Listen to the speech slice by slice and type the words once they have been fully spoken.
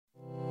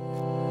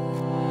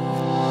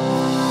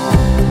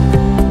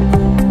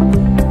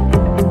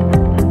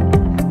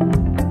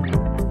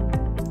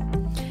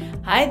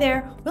Hi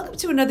there. Welcome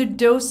to another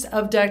dose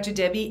of Dr.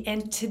 Debbie.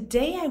 And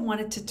today I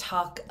wanted to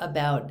talk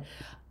about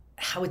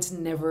how it's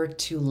never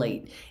too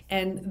late.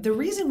 And the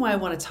reason why I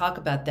want to talk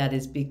about that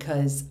is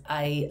because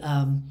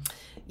on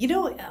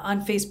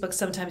Facebook,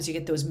 sometimes you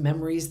get those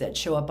memories that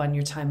show up on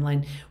your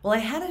timeline. Well, I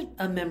had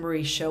a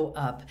memory show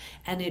up,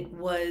 and it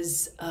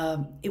was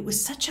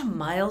such a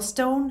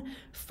milestone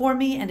for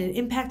me, and it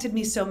impacted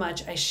me so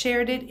much. I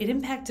shared it. It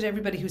impacted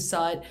everybody who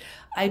saw it.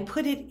 I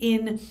put it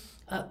in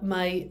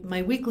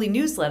my weekly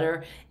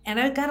newsletter, and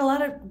I got a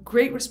lot of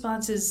great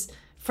responses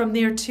from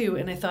there too.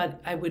 And I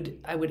thought I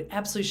would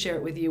absolutely share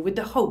it with you with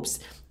the hopes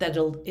that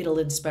it'll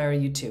inspire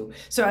you too.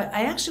 So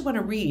I actually want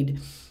to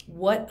read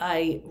what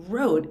I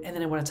wrote, and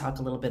then I want to talk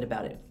a little bit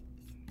about it.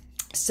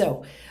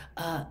 So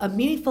a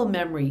meaningful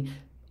memory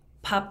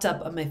popped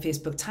up on my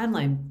Facebook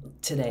timeline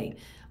today.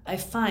 I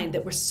find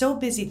that we're so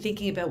busy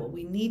thinking about what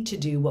we need to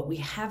do, what we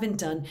haven't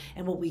done,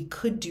 and what we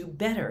could do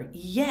better.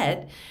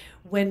 Yet,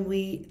 when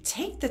we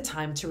take the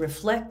time to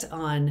reflect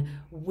on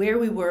where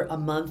we were a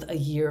month, a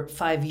year,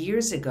 5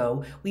 years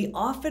ago, we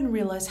often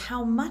realize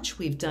how much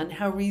we've done,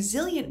 how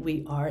resilient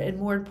we are, and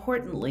more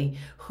importantly,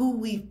 who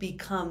we've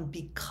become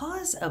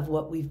because of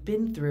what we've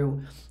been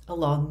through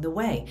along the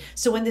way.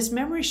 So when this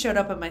memory showed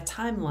up on my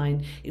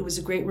timeline, it was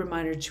a great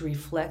reminder to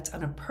reflect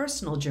on a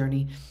personal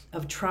journey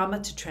of trauma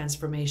to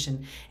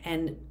transformation,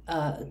 and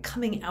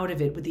coming out of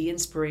it with the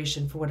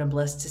inspiration for what I'm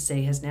blessed to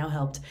say has now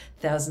helped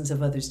thousands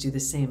of others do the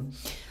same.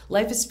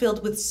 Life is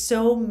filled with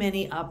so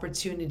many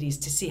opportunities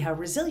to see how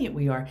resilient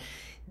we are.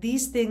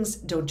 These things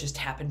don't just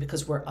happen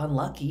because we're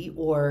unlucky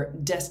or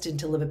destined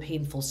to live a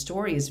painful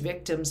story as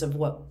victims of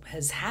what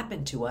has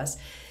happened to us.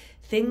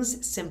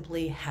 Things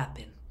simply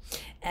happen.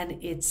 And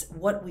it's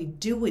what we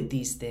do with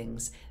these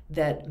things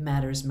that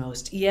matters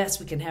most. Yes,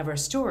 we can have our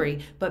story,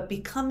 but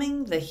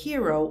becoming the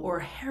hero or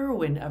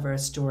heroine of our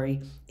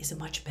story is a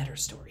much better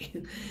story.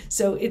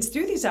 So it's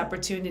through these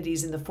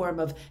opportunities in the form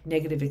of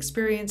negative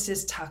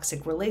experiences,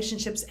 toxic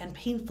relationships, and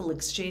painful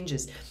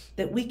exchanges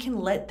that we can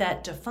let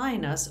that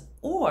define us,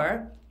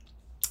 or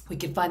we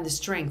can find the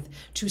strength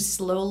to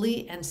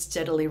slowly and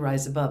steadily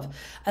rise above.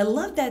 I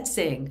love that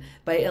saying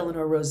by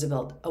Eleanor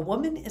Roosevelt. A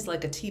woman is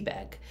like a tea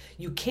bag.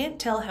 You can't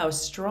tell how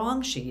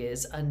strong she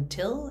is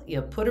until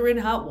you put her in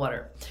hot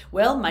water.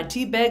 Well, my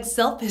tea bag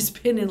self has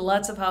been in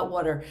lots of hot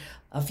water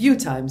a few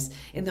times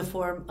in the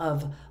form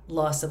of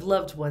loss of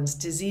loved ones,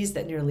 disease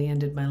that nearly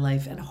ended my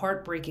life, and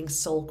heartbreaking,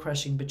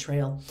 soul-crushing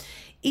betrayal.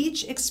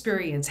 Each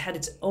experience had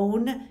its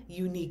own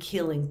unique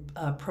healing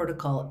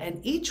protocol,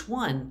 and each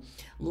one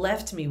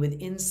left me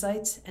with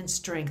insights and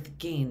strength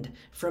gained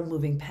from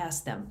moving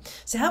past them.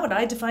 So how would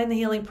I define the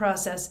healing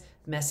process?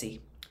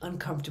 Messy,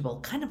 uncomfortable,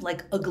 kind of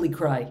like ugly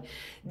cry.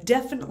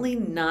 Definitely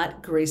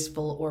not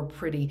graceful or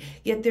pretty,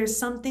 yet there's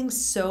something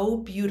so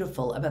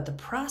beautiful about the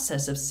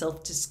process of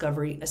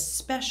self-discovery,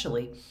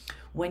 especially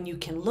when you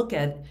can look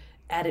at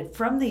it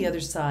from the other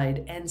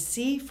side and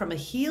see from a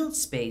healed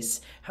space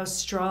how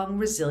strong,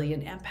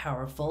 resilient, and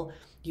powerful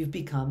you've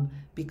become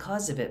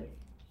because of it.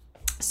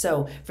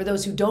 So for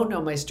those who don't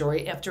know my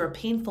story, after a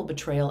painful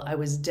betrayal, I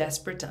was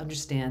desperate to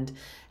understand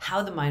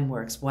how the mind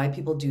works, why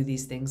people do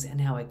these things, and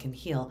how I can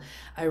heal.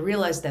 I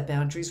realized that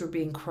boundaries were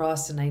being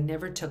crossed, and I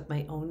never took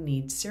my own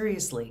needs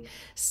seriously.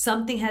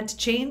 Something had to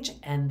change,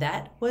 and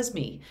that was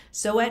me.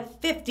 So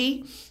at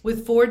 50,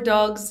 with 4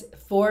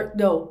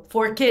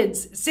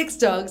 kids, 6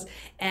 dogs,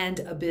 and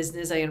a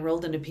business, I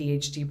enrolled in a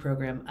PhD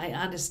program. I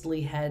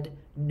honestly had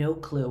no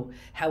clue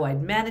how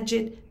I'd manage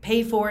it,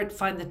 pay for it,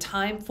 find the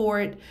time for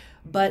it,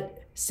 but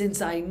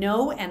since I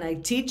know and I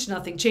teach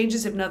nothing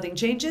changes if nothing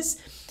changes,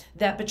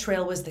 that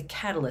betrayal was the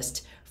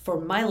catalyst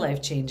for my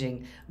life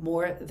changing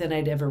more than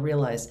I'd ever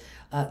realized.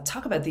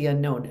 Talk about the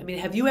unknown. I mean,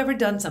 have you ever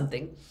done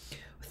something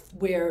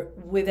where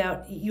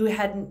you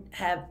didn't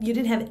have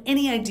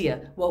any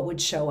idea what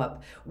would show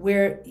up,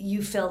 where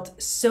you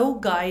felt so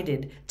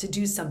guided to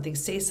do something,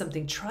 say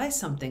something, try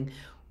something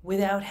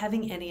without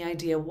having any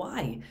idea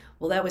why?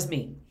 Well, that was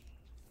me.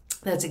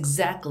 That's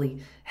exactly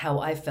how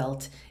I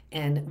felt,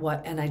 and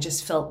I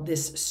just felt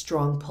this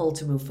strong pull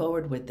to move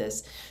forward with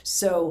this.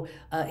 So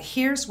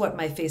here's what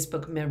my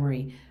Facebook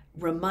memory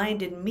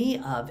reminded me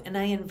of, and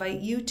I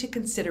invite you to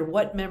consider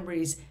what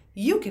memories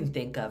you can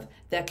think of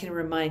that can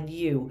remind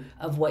you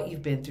of what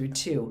you've been through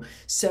too.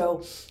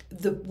 So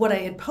what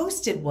I had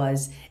posted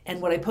was,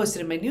 and what I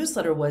posted in my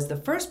newsletter was, the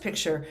first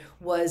picture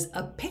was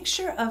a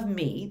picture of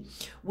me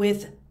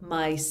with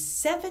my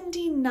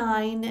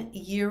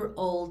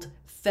 79-year-old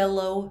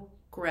fellow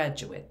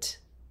graduate.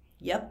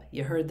 Yep,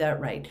 you heard that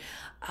right.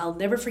 I'll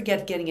never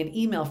forget getting an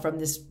email from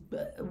this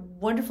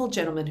wonderful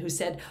gentleman who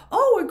said,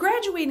 "Oh, we're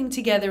graduating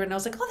together." And I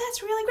was like, "Oh,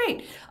 that's really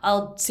great.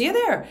 I'll see you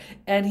there."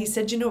 And he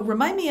said,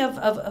 "Remind me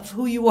of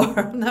who you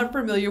are. I'm not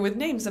familiar with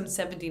names. I'm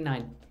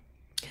 79.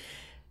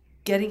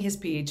 Getting his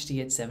PhD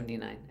at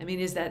 79. I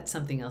mean, is that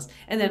something else?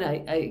 And then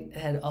I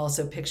had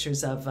also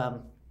pictures of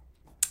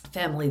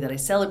family that I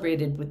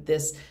celebrated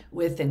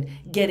with and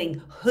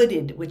getting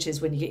hooded, which is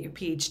when you get your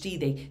PhD,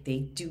 they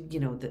do,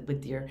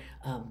 with your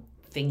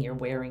thing you're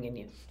wearing,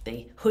 and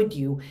they hood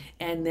you.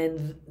 And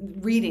then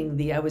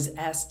I was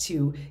asked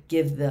to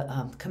give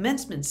the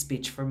commencement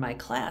speech for my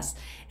class,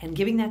 and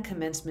giving that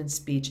commencement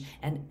speech.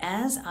 And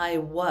as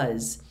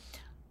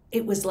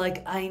it was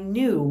like I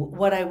knew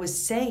what I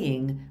was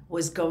saying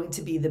was going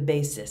to be the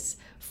basis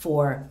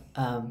for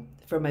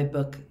my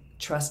book,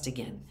 Trust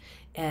Again.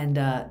 And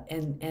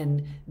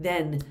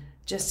then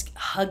just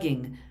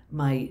hugging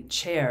my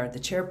chair, the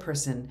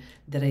chairperson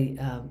that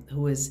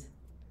who was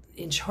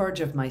in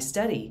charge of my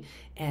study,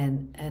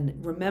 and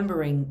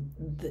remembering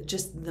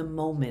just the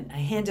moment. I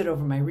handed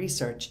over my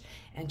research,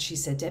 and she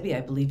said, "Debbie,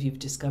 I believe you've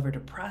discovered a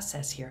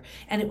process here."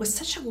 And it was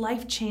such a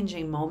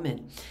life-changing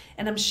moment.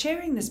 And I'm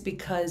sharing this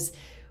because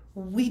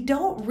we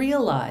don't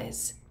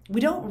realize,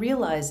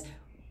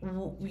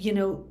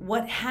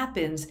 what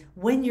happens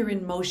when you're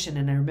in motion.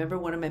 And I remember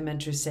one of my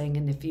mentors saying,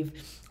 and if you've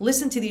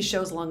listened to these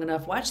shows long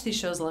enough, watched these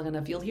shows long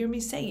enough, you'll hear me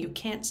say, you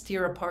can't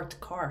steer a parked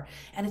car.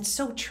 And it's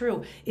so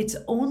true. It's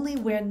only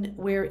when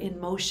we're in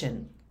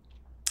motion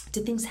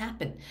do things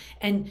happen.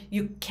 And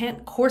you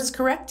can't course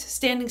correct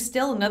standing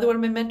still. Another one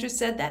of my mentors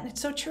said that, and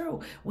it's so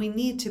true. We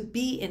need to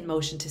be in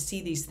motion to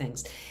see these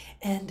things.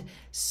 And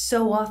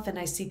so often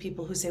I see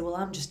people who say, well,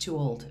 I'm just too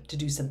old to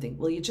do something.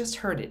 Well, you just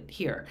heard it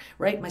here,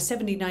 right? My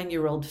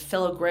 79-year-old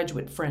fellow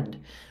graduate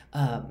friend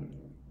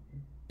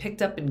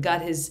picked up and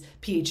got his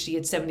PhD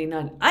at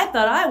 79. I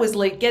thought I was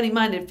late getting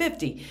mine at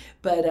 50,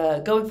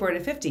 but going for it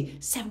at 50,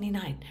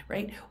 79,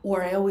 right?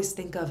 Or I always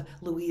think of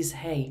Louise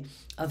Hay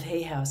of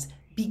Hay House.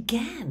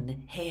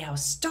 Began Hay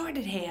House,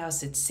 started Hay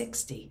House at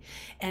 60.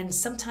 And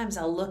sometimes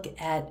I'll look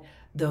at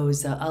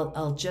those,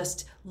 I'll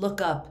just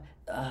look up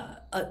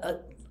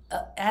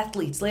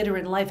athletes later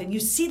in life, and you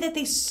see that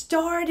they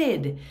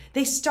started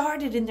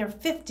in their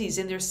 50s,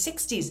 in their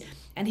 60s,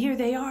 and here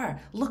they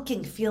are,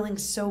 looking, feeling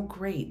so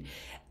great.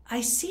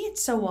 I see it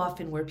so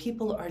often where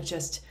people are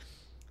just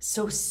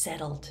so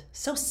settled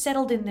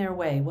in their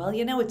way. Well,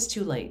 it's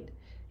too late.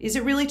 Is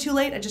it really too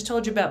late? I just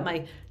told you about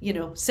my,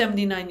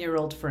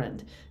 79-year-old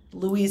friend.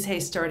 Louise Hay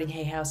starting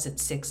Hay House at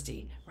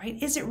 60, right?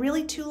 Is it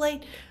really too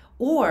late?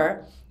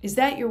 Or is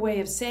that your way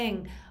of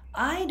saying,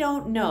 I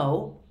don't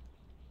know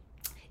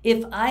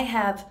if I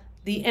have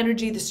the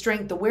energy, the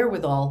strength, the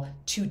wherewithal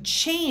to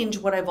change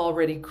what I've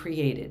already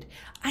created?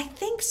 I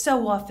think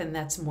so often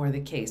that's more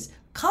the case,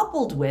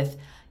 coupled with,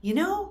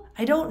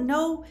 I don't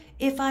know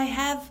if I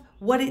have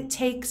what it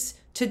takes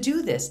to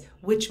do this,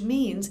 which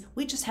means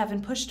we just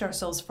haven't pushed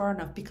ourselves far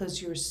enough,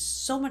 because you're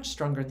so much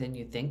stronger than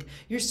you think.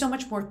 You're so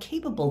much more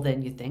capable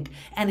than you think.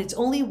 And it's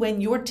only when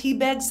your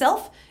teabag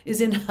self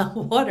is in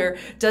water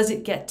does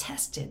it get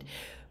tested.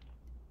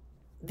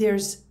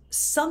 There's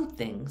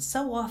something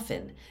so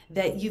often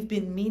that you've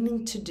been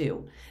meaning to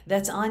do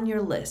that's on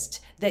your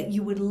list that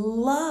you would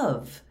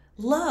love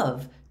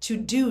to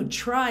do,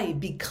 try,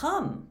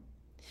 become.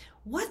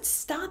 What's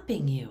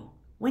stopping you?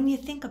 When you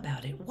think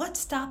about it, what's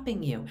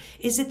stopping you?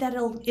 Is it that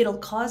it'll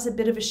cause a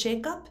bit of a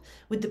shakeup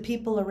with the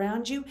people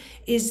around you?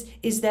 Is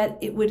that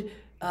it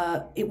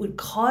would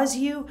cause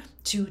you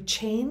to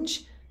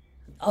change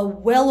a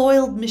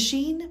well-oiled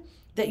machine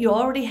that you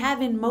already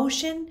have in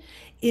motion?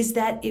 Is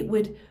that it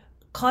would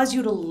cause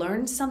you to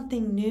learn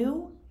something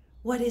new?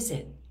 What is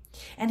it?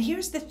 And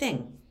here's the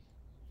thing,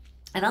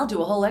 and I'll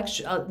do a whole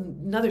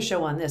another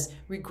show on this.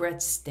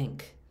 Regrets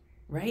stink,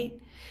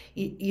 right?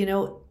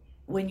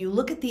 When you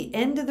look at the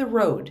end of the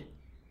road,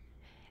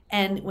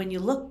 and when you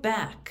look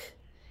back,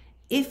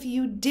 if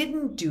you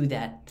didn't do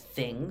that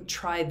thing,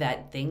 try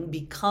that thing,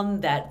 become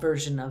that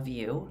version of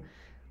you,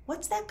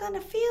 what's that going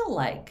to feel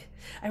like?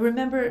 I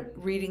remember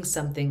reading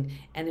something,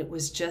 and it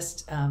was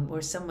just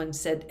where someone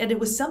said, and it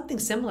was something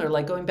similar,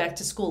 like going back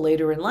to school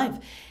later in life.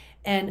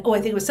 And, I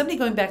think it was somebody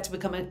going back to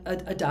become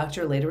a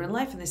doctor later in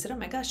life. And they said, oh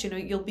my gosh,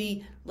 you'll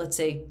be, let's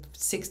say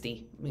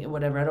 60,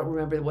 whatever. I don't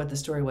remember what the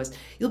story was.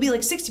 You'll be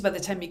like 60 by the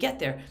time you get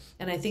there.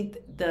 And I think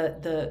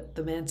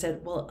the man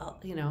said, well,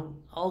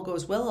 all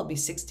goes well, I'll be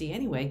 60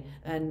 anyway.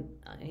 And,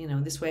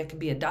 this way I can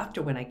be a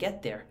doctor when I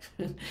get there.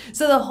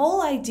 So the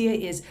whole idea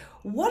is,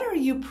 what are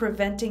you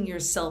preventing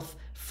yourself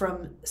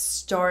from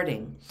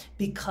starting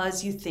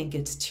because you think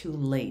it's too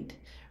late,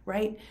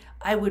 right?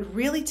 I would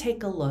really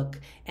take a look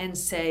and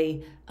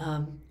say,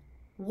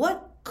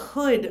 what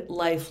could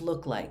life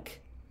look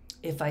like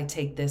if I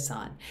take this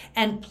on?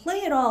 And play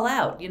it all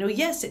out.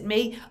 Yes, it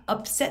may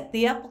upset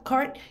the apple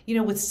cart,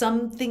 with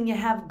something you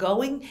have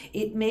going.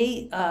 It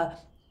may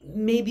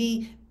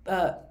maybe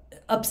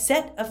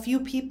upset a few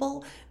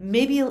people.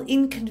 Maybe it'll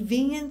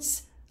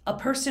inconvenience a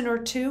person or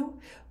two.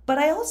 But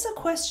I also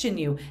question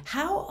you,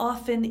 how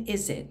often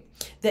is it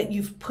that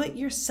you've put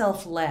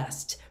yourself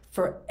last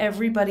for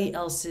everybody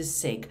else's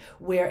sake?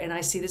 And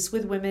I see this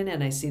with women,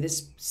 and I see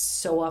this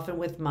so often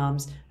with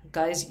moms.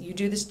 Guys, you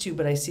do this too,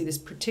 but I see this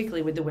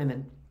particularly with the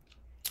women,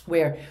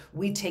 where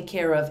we take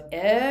care of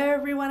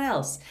everyone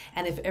else.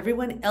 And if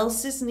everyone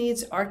else's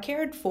needs are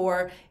cared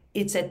for,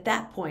 it's at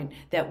that point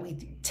that we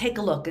take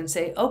a look and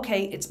say,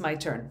 okay, it's my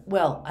turn.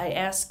 Well, I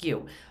ask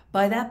you,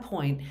 By that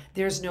point,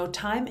 there's no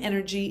time,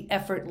 energy,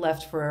 effort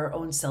left for our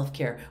own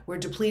self-care. We're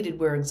depleted,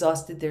 we're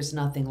exhausted, there's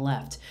nothing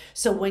left.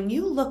 So when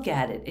you look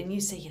at it and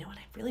you say, you know what,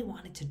 I really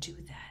wanted to do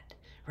that,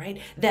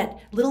 right? That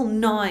little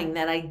gnawing,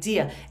 that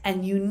idea,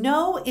 and you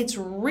know it's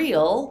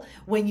real.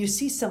 When you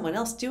see someone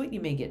else do it,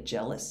 you may get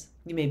jealous.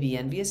 You may be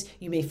envious.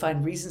 You may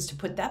find reasons to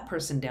put that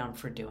person down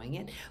for doing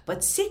it.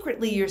 But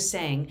secretly you're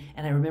saying,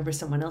 and I remember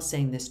someone else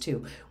saying this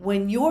too,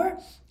 when you're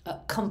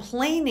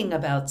complaining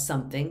about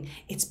something,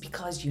 it's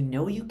because you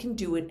know you can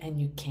do it and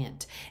you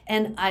can't.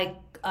 And I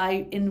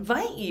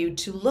invite you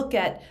to look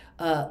at,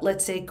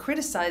 let's say,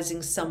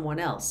 criticizing someone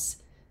else.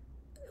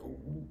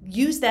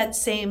 Use that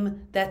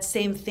same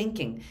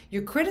thinking.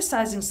 You're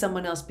criticizing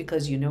someone else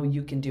because you know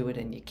you can do it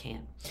and you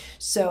can't.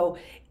 So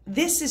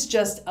this is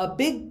just a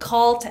big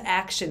call to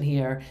action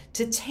here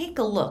to take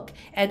a look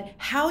at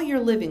how you're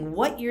living,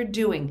 what you're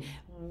doing,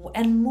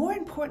 and more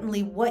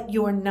importantly, what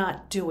you're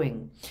not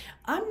doing.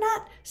 I'm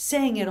not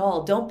saying at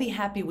all, don't be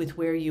happy with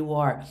where you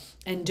are,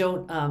 and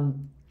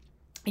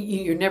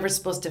you're never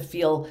supposed to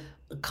feel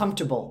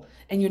comfortable,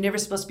 and you're never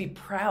supposed to be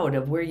proud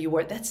of where you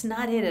are. That's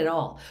not it at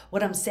all.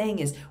 What I'm saying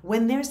is,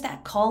 when there's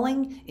that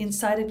calling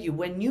inside of you,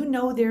 when you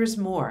know there's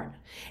more,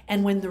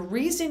 and when the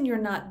reason you're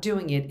not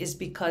doing it is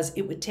because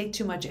it would take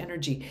too much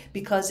energy,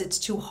 because it's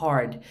too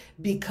hard,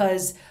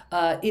 because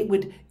it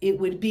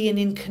would be an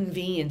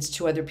inconvenience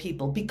to other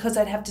people, because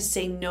I'd have to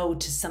say no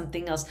to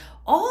something else.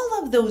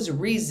 All of those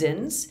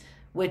reasons,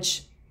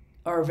 which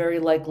are very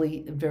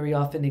likely, very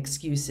often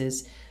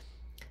excuses,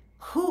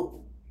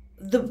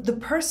 the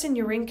person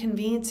you're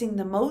inconveniencing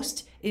the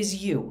most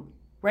is you,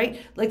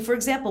 right? Like, for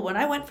example, when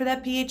I went for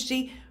that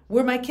PhD,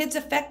 were my kids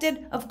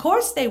affected? Of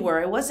course they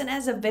were. I wasn't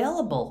as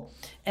available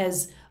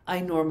as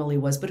I normally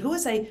was. But who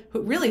was I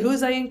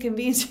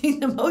inconveniencing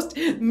the most?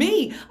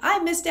 Me. I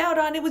missed out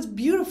on, it was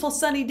beautiful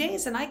sunny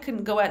days and I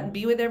couldn't go out and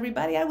be with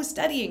everybody. I was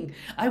studying,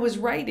 I was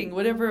writing,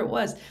 whatever it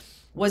was.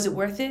 Was it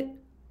worth it?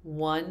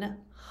 100%.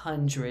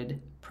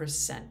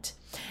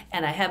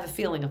 And I have a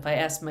feeling if I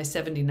asked my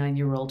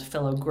 79-year-old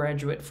fellow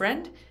graduate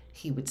friend,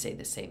 he would say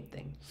the same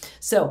thing.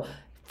 So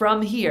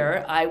from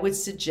here, I would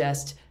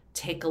suggest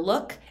take a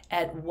look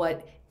at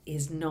what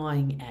is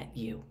gnawing at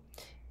you.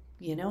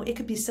 You know, it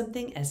could be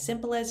something as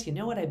simple as, you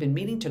know what, I've been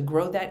meaning to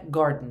grow that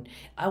garden.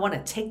 I want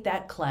to take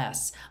that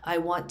class. I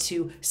want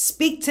to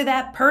speak to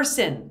that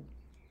person,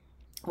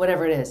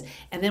 whatever it is.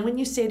 And then when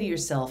you say to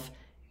yourself,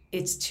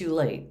 it's too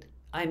late,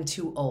 I'm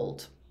too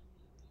old,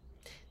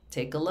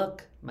 take a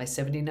look. My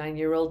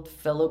 79-year-old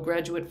fellow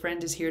graduate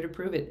friend is here to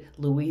prove it.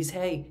 Louise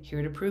Hay,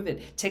 here to prove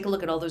it. Take a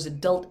look at all those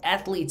adult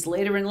athletes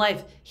later in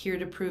life, here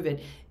to prove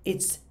it.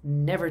 It's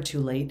never too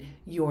late.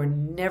 You're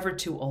never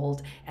too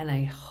old. And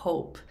I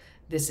hope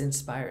this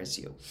inspires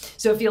you.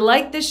 So if you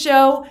like the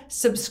show,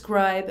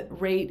 subscribe,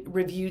 rate,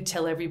 review,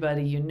 tell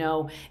everybody you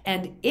know.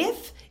 And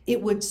if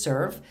it would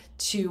serve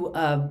to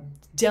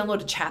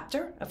download a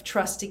chapter of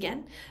Trust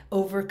Again,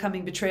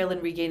 Overcoming Betrayal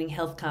and Regaining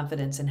Health,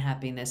 Confidence, and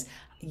Happiness,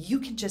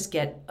 you can just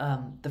get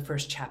the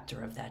first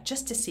chapter of that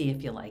just to see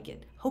if you like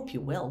it. Hope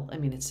you will. I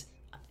mean,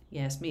 you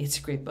ask me, it's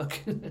a great book.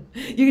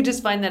 You can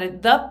just find that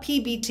at the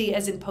PBT,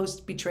 as in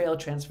post-betrayal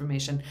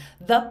transformation,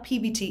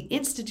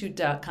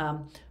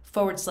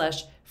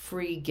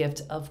 thepbtinstitute.com/free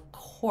gift. Of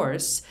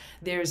course,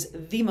 there's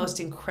the most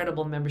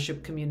incredible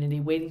membership community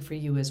waiting for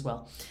you as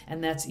well.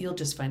 And you'll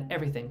just find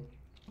everything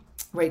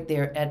right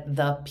there at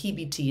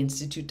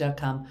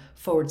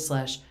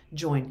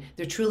thepbtinstitute.com/join.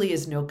 There truly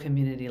is no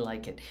community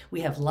like it.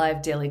 We have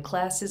live daily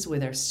classes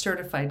with our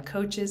certified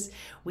coaches.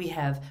 We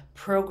have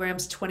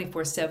programs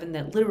 24/7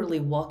 that literally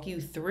walk you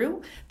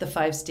through the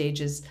 5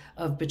 stages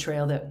of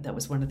betrayal. That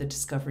was one of the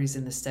discoveries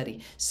in the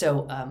study.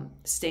 So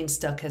staying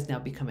stuck has now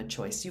become a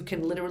choice. You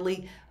can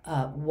literally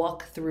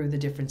walk through the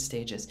different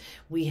stages.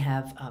 We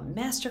have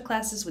master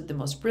classes with the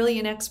most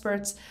brilliant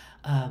experts.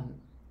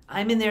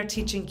 I'm in there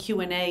teaching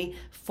Q&A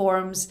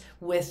forums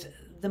with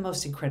the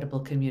most incredible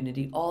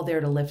community, all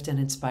there to lift and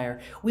inspire.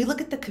 We look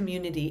at the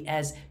community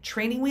as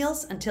training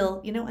wheels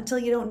until you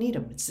don't need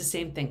them. It's the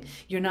same thing.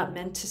 You're not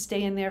meant to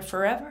stay in there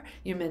forever.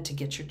 You're meant to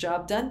get your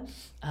job done,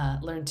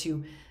 learn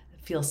to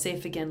feel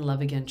safe again,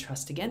 love again,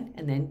 trust again,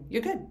 and then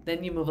you're good.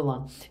 Then you move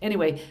along.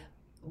 Anyway,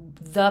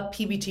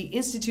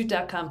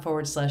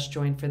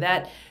 thepbtinstitute.com/join for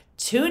that.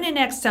 Tune in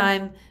next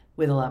time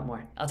with a lot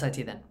more. I'll talk to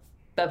you then.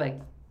 Bye-bye.